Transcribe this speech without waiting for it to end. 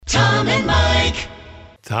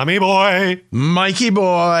Tommy boy. Mikey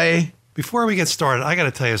boy. Before we get started, I got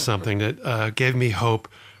to tell you something that gave me hope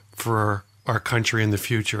for our country in the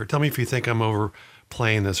future. Tell me if you think I'm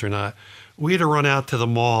overplaying this or not. We had to run out to the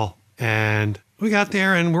mall, and we got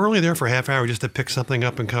there, and we're only there for a half hour just to pick something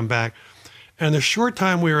up and come back. And the short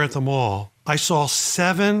time we were at the mall, I saw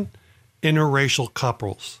 7 interracial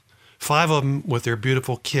couples, 5 of them with their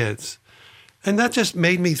beautiful kids. And that just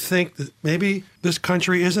made me think that maybe this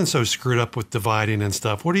country isn't so screwed up with dividing and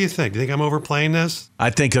stuff. What do you think? Do you think I'm overplaying this?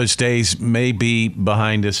 I think those days may be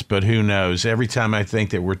behind us, but who knows? Every time I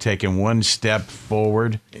think that we're taking one step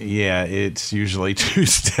forward, yeah, it's usually 2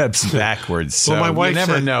 steps backwards. So well, my wife you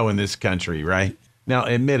never said, know in this country, right? Now,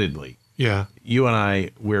 admittedly, yeah, you and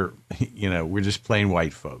I, we're just plain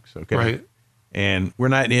white folks, okay? Right. And we're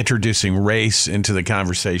not introducing race into the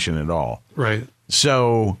conversation at all. Right.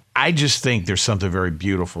 So I just think there's something very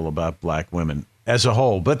beautiful about black women as a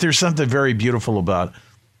whole, but there's something very beautiful about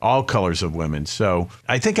all colors of women. So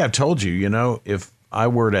I think I've told you, if I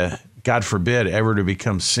were to, God forbid, ever to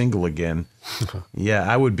become single again, yeah,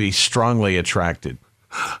 I would be strongly attracted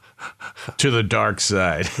to the dark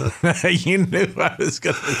side. You knew I was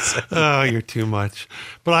going to say. Oh, you're too much.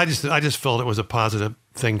 But I just felt it was a positive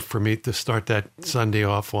thing for me to start that Sunday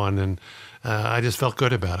off on, and I just felt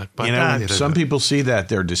good about it. But some people see that,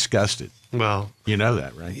 they're disgusted. Well, you know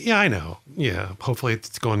that, right? Yeah, I know. Yeah, hopefully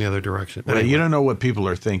it's going the other direction. Well, anyway. You don't know what people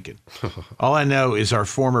are thinking. All I know is our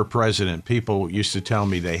former president, people used to tell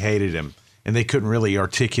me they hated him, and they couldn't really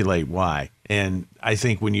articulate why. And I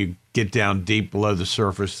think when you get down deep below the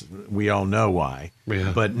surface, we all know why.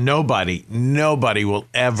 Yeah. But nobody will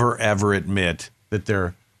ever admit that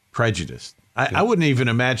they're prejudiced. I wouldn't even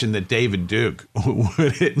imagine that David Duke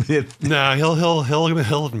would admit. No, he'll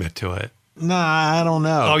admit to it. No, I don't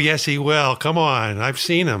know. Oh, yes, he will. Come on. I've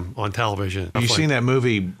seen him on television. Have you seen that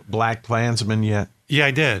movie Black Klansman yet? Yeah,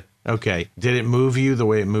 I did. Okay. Did it move you the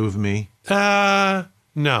way it moved me? No.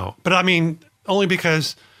 But I mean, only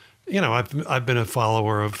because, I've been a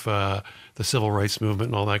follower of the civil rights movement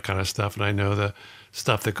and all that kind of stuff, and I know the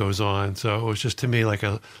stuff that goes on. So it was just, to me, like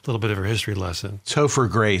a little bit of a history lesson. Topher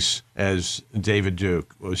Grace as David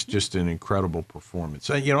Duke was just an incredible performance.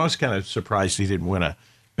 I was kind of surprised he didn't win a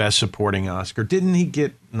Best Supporting Oscar. Didn't he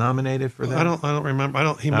get nominated for that? I don't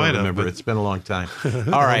remember. He might have. Remember. It's been a long time.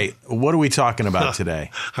 All right. What are we talking about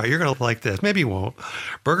today? Oh, you're going to like this. Maybe you won't.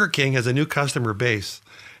 Burger King has a new customer base.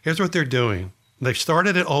 Here's what they're doing. They've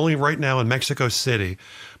started it only right now in Mexico City,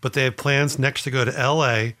 but they have plans next to go to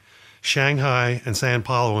L.A., Shanghai, and Sao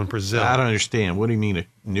Paulo in Brazil. I don't understand. What do you mean a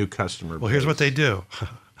new customer base? Well, here's what they do.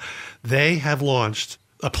 They have launched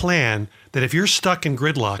a plan that if you're stuck in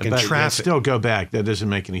gridlock and traffic... Still go back. That doesn't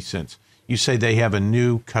make any sense. You say they have a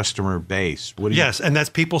new customer base. Yes, and that's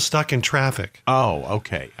people stuck in traffic. Oh,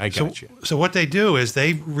 okay. I got you. So what they do is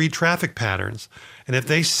they read traffic patterns, and if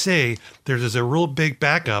they see there's a real big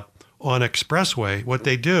backup on expressway, what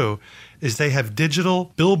they do is they have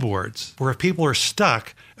digital billboards where if people are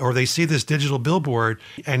stuck or they see this digital billboard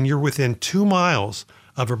and you're within 2 miles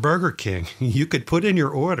of a Burger King, you could put in your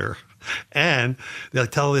order and they'll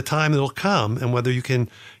tell the time it'll come and whether you can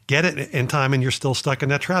get it in time and you're still stuck in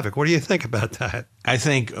that traffic. What do you think about that? I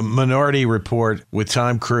think Minority Report with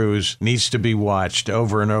Tom Cruise needs to be watched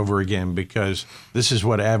over and over again because this is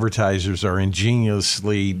what advertisers are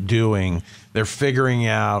ingeniously doing. They're figuring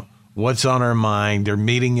out what's on our mind. They're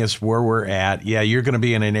meeting us where we're at. Yeah, you're going to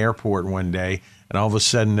be in an airport one day, and all of a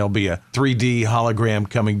sudden there'll be a 3D hologram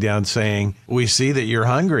coming down saying, we see that you're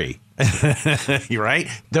hungry. Right?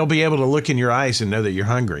 They'll be able to look in your eyes and know that you're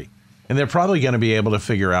hungry. And they're probably going to be able to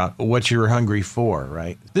figure out what you're hungry for,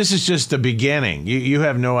 right? This is just the beginning. You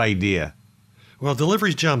have no idea. Well,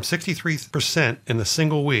 deliveries jumped 63% in a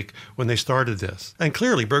single week when they started this. And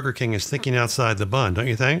clearly Burger King is thinking outside the bun, don't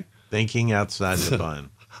you think? Thinking outside the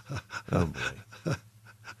bun. Oh, boy.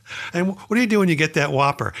 And what do you do when you get that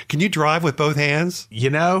Whopper? Can you drive with both hands?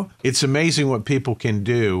 It's amazing what people can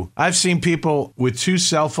do. I've seen people with 2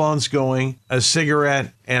 cell phones going, a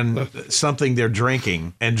cigarette, and something they're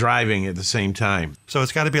drinking and driving at the same time. So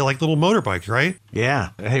it's got to be like little motorbikes, right? Yeah.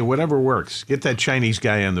 Hey, whatever works. Get that Chinese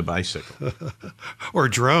guy on the bicycle. Or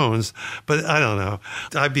drones. But I don't know.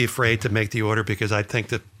 I'd be afraid to make the order because I think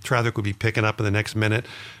that traffic would be picking up in the next minute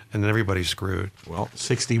and then everybody's screwed. Well,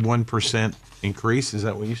 61% increase. Is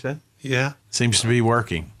that what you said? Yeah. Seems to be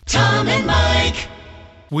working. Tom and Mike.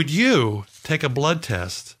 Would you take a blood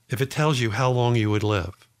test if it tells you how long you would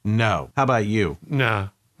live? No. How about you? Nah,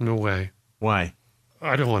 no way. Why?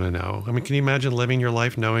 I don't want to know. I mean, can you imagine living your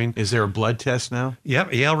life knowing? Is there a blood test now?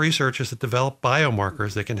 Yep. Yale researchers that develop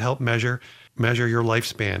biomarkers that can help measure your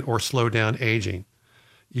lifespan or slow down aging.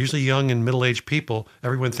 usually young and middle-aged people,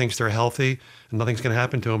 everyone thinks they're healthy and nothing's going to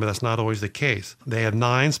happen to them, but that's not always the case. They have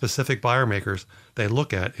 9 specific biomarkers they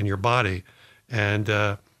look at in your body, and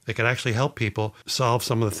they can actually help people solve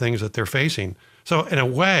some of the things that they're facing. So in a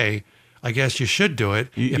way, I guess you should do it.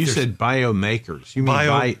 You said biomakers. You mean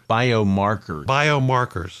biomarkers.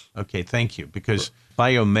 Biomarkers. Okay, thank you. Because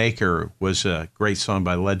Biomaker was a great song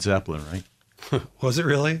by Led Zeppelin, right? Was it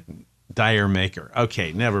really? Dire Maker.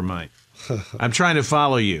 Okay, never mind. I'm trying to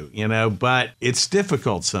follow you, but it's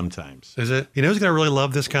difficult sometimes. Is it? You know who's going to really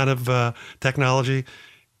love this kind of technology?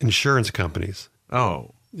 Insurance companies.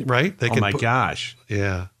 Oh. Right? Oh my gosh.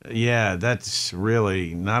 Yeah. Yeah, that's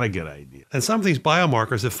really not a good idea. And some of these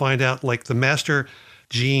biomarkers that find out, like the master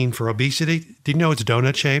gene for obesity, do you know it's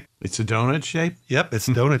donut shape? It's a donut shape? Yep, it's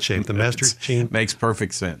donut shape, the master gene. Makes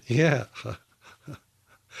perfect sense. Yeah.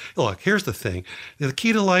 Look, here's the thing. The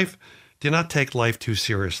key to life, do not take life too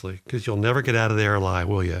seriously, because you'll never get out of there alive,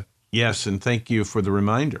 will you? Yes, and thank you for the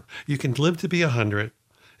reminder. You can live to be 100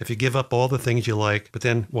 if you give up all the things you like, but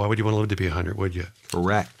then why would you want to live to be 100, would you?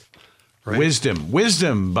 Correct. Right?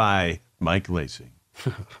 Wisdom by Mike Lacey.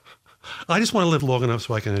 I just want to live long enough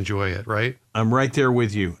so I can enjoy it, right? I'm right there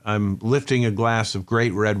with you. I'm lifting a glass of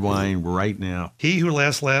great red wine right now. He who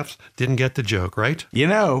last laughs didn't get the joke, right?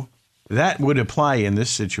 That would apply in this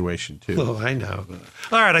situation, too. Oh, I know.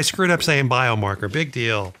 All right, I screwed up saying biomarker. Big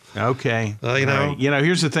deal. Okay. You know. Right.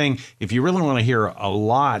 Here's the thing. If you really want to hear a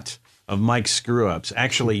lot of Mike's screw-ups,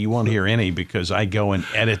 actually, you won't hear any because I go and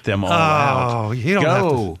edit them all out. Oh, you don't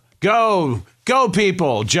have to. Go,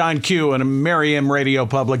 people. John Q and Merriam Radio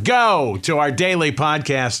Public. Go to our daily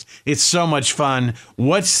podcast. It's so much fun.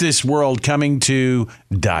 What's this world coming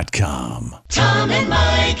to.com. Tom and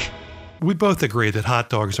Mike. We both agree that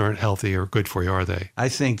hot dogs aren't healthy or good for you, are they? I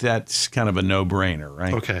think that's kind of a no-brainer,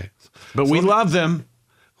 right? Okay. But we love them.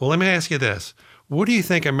 Well, let me ask you this. What do you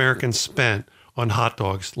think Americans spent on hot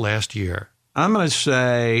dogs last year? I'm going to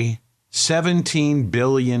say $17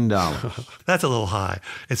 billion. That's a little high.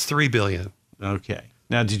 It's $3 billion. Okay.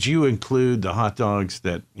 Now, did you include the hot dogs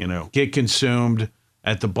that, get consumed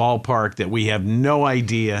at the ballpark that we have no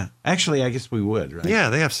idea? Actually, I guess we would, right? Yeah,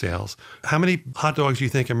 they have sales. How many hot dogs do you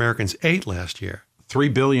think Americans ate last year?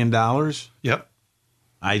 $3 billion? Yep.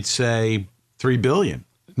 I'd say $3 billion.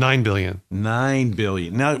 $9 billion. $9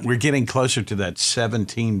 billion. Now we're getting closer to that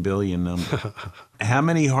 $17 billion number. How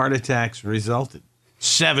many heart attacks resulted?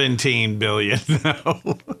 17 billion.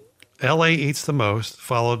 No. LA eats the most,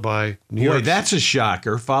 followed by New Boy, York. that's a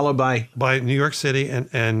shocker. Followed by New York City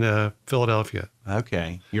and Philadelphia.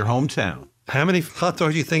 Okay, your hometown. How many hot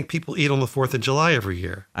dogs do you think people eat on the 4th of July every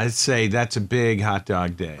year? I'd say that's a big hot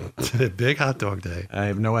dog day. It's a big hot dog day. I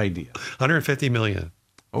have no idea. 150 million.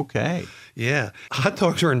 Okay. Yeah. Hot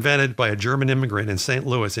dogs were invented by a German immigrant in St.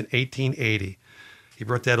 Louis in 1880. He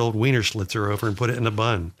brought that old Wiener Schlitzer over and put it in a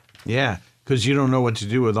bun. Yeah, because you don't know what to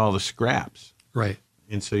do with all the scraps. Right.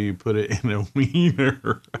 And so you put it in a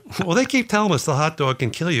wiener. Well, they keep telling us the hot dog can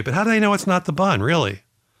kill you, but how do they know it's not the bun, really?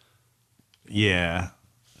 Yeah.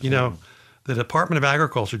 The Department of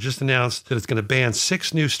Agriculture just announced that it's going to ban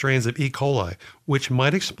 6 new strains of E. coli, which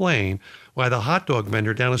might explain why the hot dog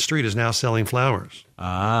vendor down the street is now selling flowers.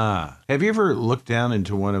 Ah. Have you ever looked down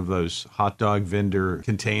into one of those hot dog vendor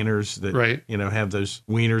containers that, right. Have those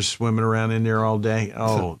wieners swimming around in there all day?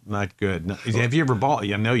 Oh, not good. No. Have you ever bought?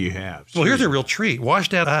 I know you have. Well, here's a real treat. Wash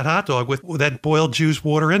down that hot dog with that boiled juice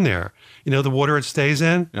water in there. The water it stays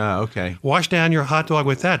in? Oh, okay. Wash down your hot dog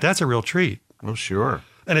with that. That's a real treat. Well, sure.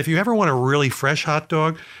 And if you ever want a really fresh hot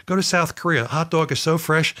dog, go to South Korea. Hot dog is so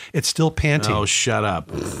fresh, it's still panting. Oh, shut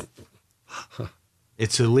up.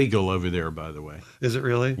 It's illegal over there, by the way. Is it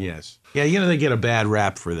really? Yes. Yeah, they get a bad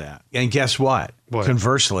rap for that. And guess what? What?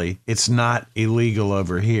 Conversely, it's not illegal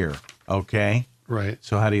over here, okay? Right.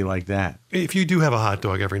 So how do you like that? If you do have a hot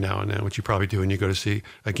dog every now and then, which you probably do when you go to see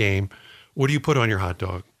a game, what do you put on your hot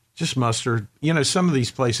dog? Just mustard. Some of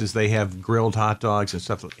these places, they have grilled hot dogs and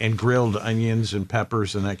stuff, and grilled onions and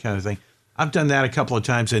peppers and that kind of thing. I've done that a couple of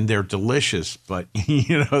times, and they're delicious. But,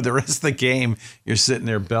 the rest of the game, you're sitting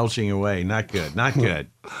there belching away. Not good. Not good.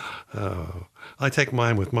 Oh, I take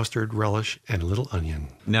mine with mustard, relish, and a little onion.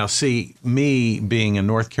 Now, see, me being a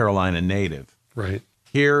North Carolina native, right?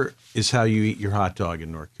 Here is how you eat your hot dog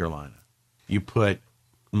in North Carolina. You put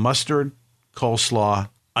mustard, coleslaw,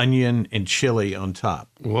 onion, and chili on top.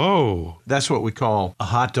 Whoa. That's what we call a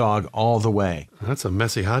hot dog all the way. That's a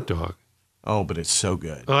messy hot dog. Oh, but it's so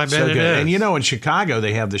good. Oh, I bet so it good. is. And in Chicago,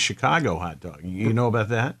 they have the Chicago hot dog. You know about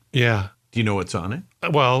that? Yeah. Do you know what's on it?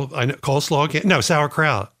 Well, I know coleslaw. No,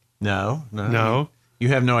 sauerkraut. No. You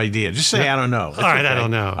have no idea. Just say, I don't know. All right, I don't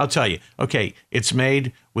know. I'll tell you. Okay, it's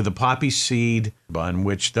made with a poppy seed bun,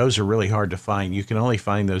 which those are really hard to find. You can only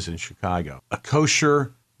find those in Chicago. A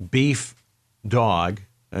kosher beef dog,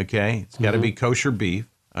 okay? It's got to be kosher beef,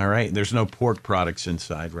 all right? There's no pork products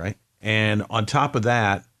inside, right? And on top of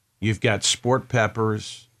that, you've got sport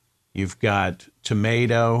peppers, you've got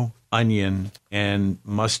tomato, onion, and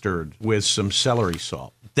mustard with some celery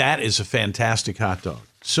salt. That is a fantastic hot dog.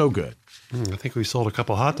 So good. I think we sold a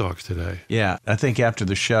couple hot dogs today. Yeah, I think after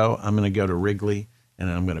the show, I'm going to go to Wrigley, and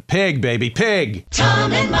I'm going to pig, baby, pig.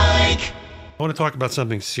 Tom and Mike. I want to talk about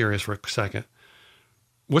something serious for a second.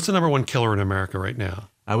 What's the number one killer in America right now?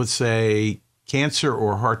 I would say cancer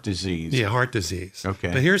or heart disease. Yeah, heart disease.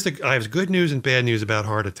 Okay. But I have good news and bad news about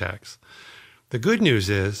heart attacks. The good news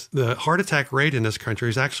is the heart attack rate in this country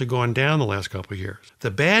has actually gone down the last couple of years. The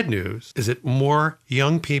bad news is that more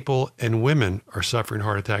young people and women are suffering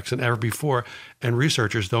heart attacks than ever before, and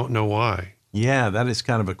researchers don't know why. Yeah, that is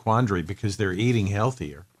kind of a quandary because they're eating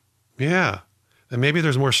healthier. Yeah. And maybe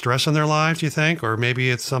there's more stress in their lives, you think? Or maybe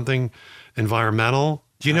it's something environmental.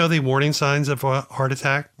 Do you know the warning signs of a heart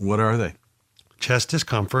attack? What are they? Chest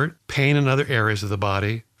discomfort, pain in other areas of the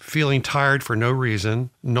body, feeling tired for no reason,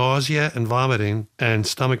 nausea and vomiting, and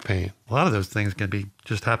stomach pain. A lot of those things can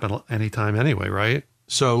just happen anytime anyway, right?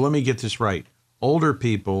 So let me get this right. Older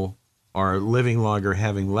people are living longer,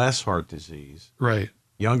 having less heart disease. Right.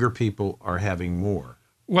 Younger people are having more.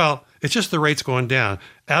 Well, it's just the rate's going down.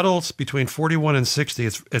 Adults between 41 and 60,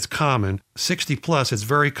 it's common. 60 plus, it's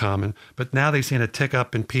very common. But now they've seen a tick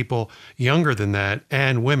up in people younger than that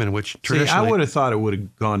and women, which traditionally... See, I would have thought it would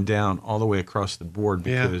have gone down all the way across the board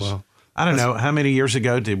because, well, I don't know, how many years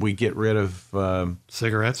ago did we get rid of...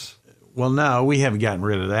 cigarettes? Well, no, we haven't gotten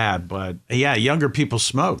rid of that. But yeah, younger people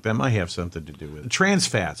smoke. That might have something to do with it. Trans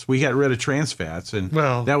fats. We got rid of trans fats, and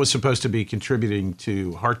that was supposed to be contributing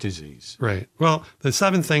to heart disease. Right. Well, the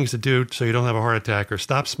 7 things to do so you don't have a heart attack are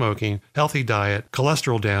stop smoking, healthy diet,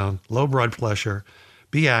 cholesterol down, low blood pressure,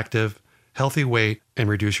 be active, healthy weight, and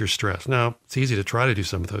reduce your stress. Now, it's easy to try to do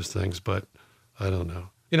some of those things, but I don't know.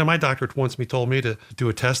 You know, my doctor once told me to do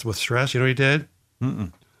a test with stress. You know what he did?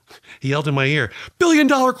 He yelled in my ear,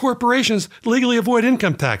 billion-dollar corporations legally avoid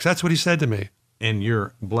income tax. That's what he said to me. And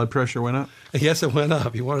your blood pressure went up? Yes, it went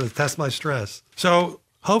up. He wanted to test my stress. So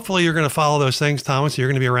hopefully you're going to follow those things, Thomas. You're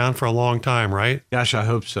going to be around for a long time, right? Gosh, I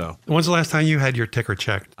hope so. When's the last time you had your ticker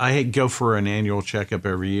checked? I go for an annual checkup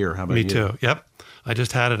every year. How about you? Me too. Yep. I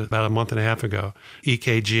just had it about a month and a half ago.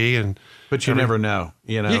 EKG and... But you never know,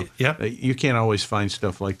 you know. Yep. You can't always find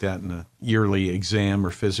stuff like that in a yearly exam or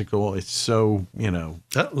physical. It's so, you know.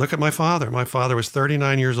 Look at my father. My father was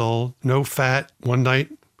 39 years old, no fat. One night,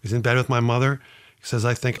 he's in bed with my mother. He says,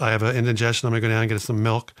 I think I have an indigestion. I'm going to go down and get some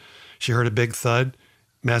milk. She heard a big thud,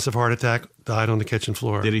 massive heart attack, died on the kitchen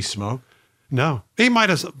floor. Did he smoke? No. He might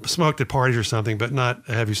have smoked at parties or something, but not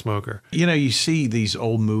a heavy smoker. You know, you see these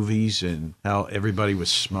old movies and how everybody was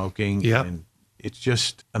smoking. Yep. And it's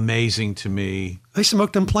just amazing to me. They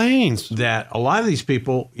smoked in planes. That a lot of these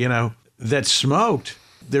people, you know, that smoked,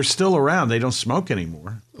 they're still around. They don't smoke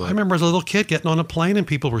anymore. I remember as a little kid getting on a plane and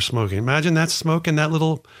people were smoking. Imagine that smoke in that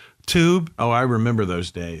little tube. Oh, I remember those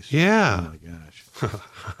days. Yeah. Oh, my gosh.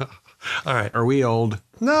 All right. Are we old?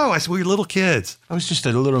 No, I said we were little kids. I was just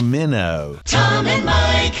a little minnow. Tom and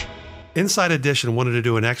Mike. Inside Edition wanted to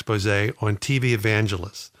do an expose on TV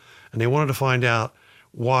evangelists, and they wanted to find out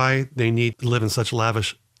why they need to live in such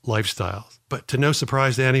lavish lifestyles. But to no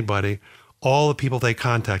surprise to anybody, all the people they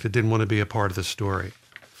contacted didn't want to be a part of the story.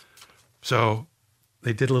 So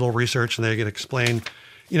they did a little research and they could explain,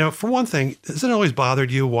 you know, for one thing, has it always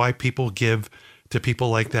bothered you why people give to people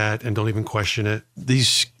like that and don't even question it?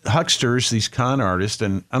 These hucksters, these con artists,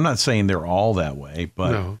 and I'm not saying they're all that way,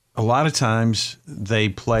 but a lot of times they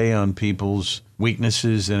play on people's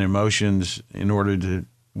weaknesses and emotions in order to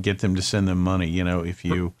get them to send them money. You know, if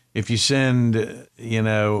you send, you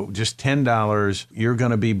know, just $10, you're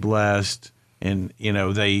going to be blessed. And, you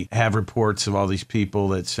know, they have reports of all these people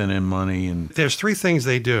that send in money. And there's 3 things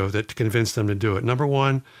they do that to convince them to do it. Number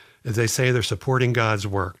 1 is they say they're supporting God's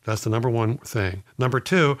work. That's the number 1 thing. Number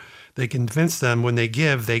 2, they convince them when they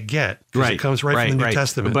give, they get. Right. It comes right from the New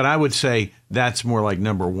Testament. But I would say that's more like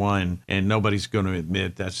number 1, and nobody's going to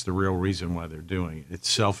admit that's the real reason why they're doing it. It's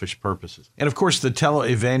selfish purposes. And, of course, the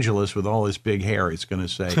televangelist with all his big hair is going to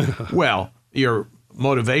say, well, your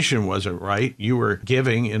motivation wasn't right. You were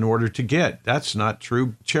giving in order to get. That's not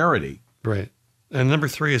true charity. Right. And number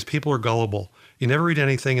 3 is people are gullible. You never read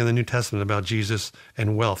anything in the New Testament about Jesus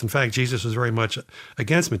and wealth. In fact, Jesus was very much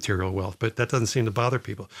against material wealth, but that doesn't seem to bother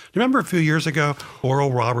people. Do you remember a few years ago,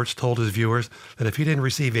 Oral Roberts told his viewers that if he didn't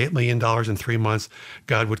receive $8 million in 3 months,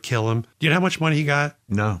 God would kill him? Do you know how much money he got?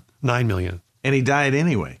 No. $9 million. And he died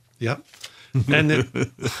anyway. Yep. And,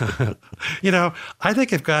 you know, I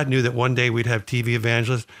think if God knew that one day we'd have TV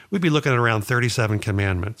evangelists, we'd be looking at around 37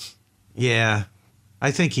 commandments. Yeah,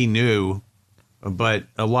 I think he knew, but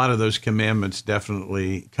a lot of those commandments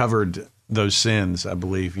definitely covered those sins, I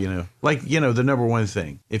believe, Like, the number one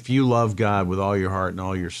thing, if you love God with all your heart and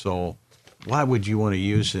all your soul, why would you want to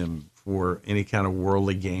use him for any kind of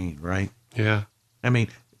worldly gain, right? Yeah. I mean,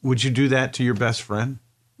 would you do that to your best friend?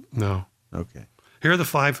 No. Okay. Here are the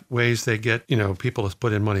 5 ways they get, people to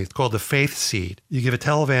put in money. It's called the faith seed. You give a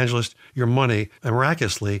televangelist your money, and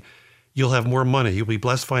miraculously, you'll have more money. You'll be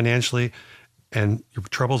blessed financially, and your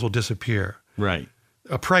troubles will disappear. Right.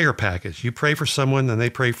 A prayer package. You pray for someone, and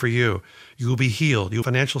they pray for you. You will be healed. You'll be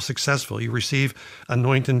financially successful. You receive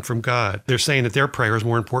anointing from God. They're saying that their prayer is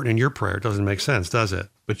more important than your prayer. It doesn't make sense, does it?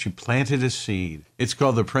 But you planted a seed. It's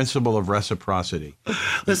called the principle of reciprocity.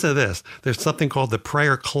 Listen to this. There's something called the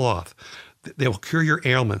prayer cloth. They will cure your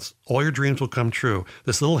ailments. All your dreams will come true.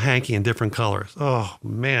 This little hanky in different colors. Oh,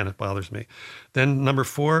 man, it bothers me. Then number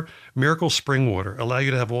 4, miracle spring water. Allow you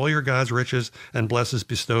to have all your God's riches and blessings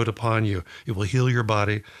bestowed upon you. It will heal your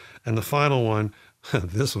body. And the final one,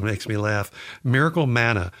 this one makes me laugh. Miracle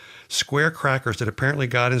manna. Square crackers that apparently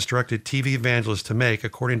God instructed TV evangelists to make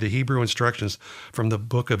according to Hebrew instructions from the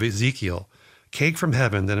book of Ezekiel. Cake from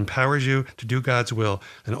heaven that empowers you to do God's will,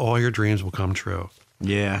 and all your dreams will come true.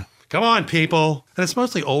 Yeah. Come on, people. And it's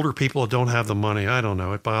mostly older people that don't have the money. I don't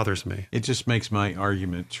know. It bothers me. It just makes my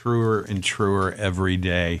argument truer and truer every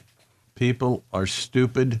day. People are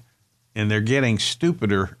stupid, and they're getting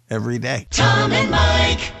stupider every day. Tom and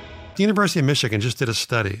Mike. The University of Michigan just did a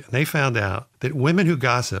study, and they found out that women who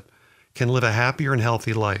gossip can live a happier and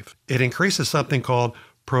healthy life. It increases something called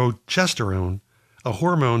progesterone, a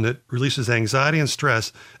hormone that releases anxiety and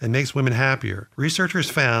stress and makes women happier. Researchers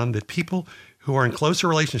found that people who are in closer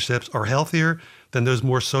relationships are healthier than those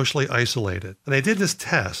more socially isolated. And they did this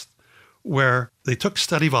test where they took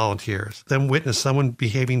study volunteers, then witnessed someone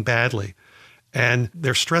behaving badly, and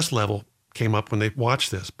their stress level came up when they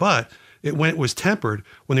watched this. But it was tempered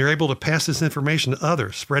when they were able to pass this information to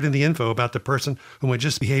others, spreading the info about the person who was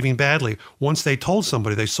just behaving badly. Once they told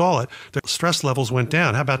somebody, they saw it, their stress levels went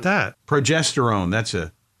down. How about that? Progesterone, that's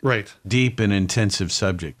a Right. deep and intensive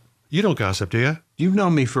subject. You don't gossip, do you? You've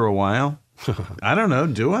known me for a while. I don't know,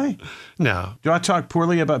 do I? No. Do I talk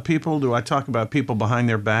poorly about people? Do I talk about people behind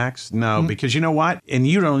their backs? No, because you know what? And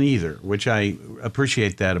you don't either, which I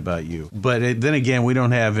appreciate that about you. But then again, we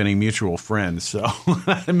don't have any mutual friends, so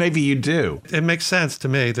maybe you do. It makes sense to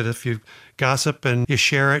me that if you gossip and you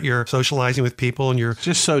share it, you're socializing with people and you're... It's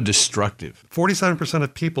just so destructive. 47%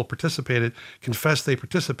 of people confess they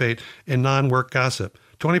participate in non-work gossip.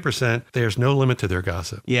 20%, there's no limit to their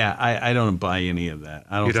gossip. Yeah, I don't buy any of that.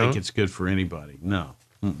 I don't think it's good for anybody. No.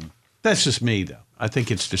 Mm-mm. That's just me, though. I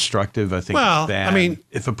think it's destructive. I think it's bad. I mean,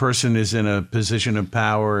 if a person is in a position of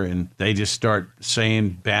power and they just start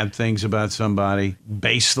saying bad things about somebody,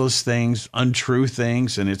 baseless things, untrue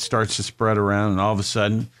things, and it starts to spread around, and all of a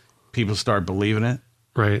sudden, people start believing it.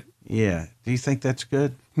 Right. Yeah. Do you think that's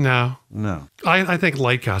good? No. No. I think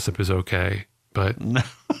light gossip is okay, but...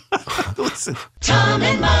 Listen. Tom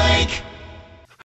and Mike.